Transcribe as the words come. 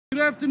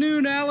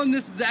afternoon, Alan.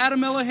 This is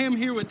Adam Ellaham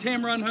here with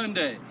Tameron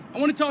Hyundai. I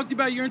want to talk to you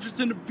about your interest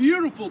in the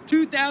beautiful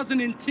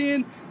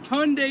 2010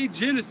 Hyundai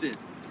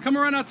Genesis. Come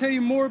around, I'll tell you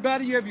more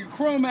about it. You have your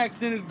chrome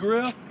accented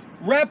grille,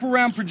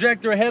 wraparound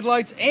projector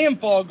headlights and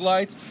fog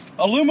lights,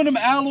 aluminum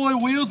alloy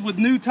wheels with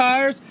new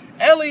tires,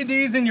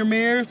 LEDs in your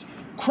mirrors,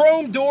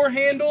 chrome door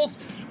handles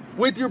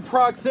with your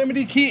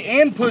proximity key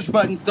and push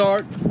button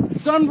start,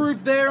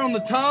 sunroof there on the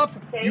top.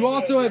 You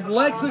also have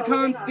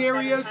Lexicon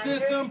stereo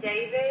system,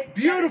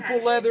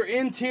 beautiful leather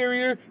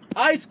interior,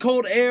 ice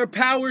cold air,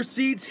 power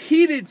seats,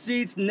 heated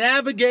seats,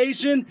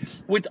 navigation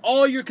with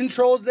all your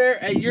controls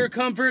there at your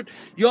comfort.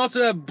 You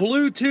also have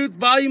Bluetooth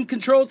volume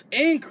controls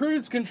and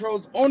cruise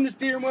controls on the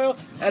steering wheel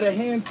at a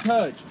hand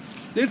touch.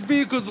 This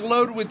vehicle is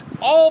loaded with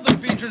all the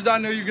features I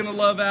know you're going to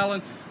love,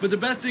 Alan. But the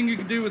best thing you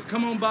can do is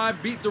come on by,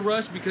 beat the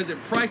rush, because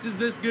at prices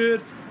this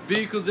good,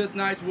 vehicles this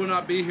nice will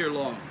not be here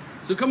long.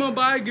 So come on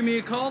by, give me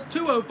a call,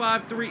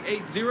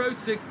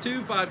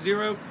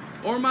 205-380-6250,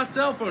 or my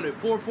cell phone at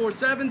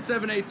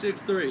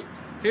 447-7863.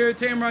 Here at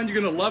Tameron,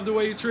 you're going to love the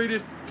way you're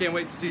treated. Can't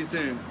wait to see you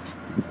soon.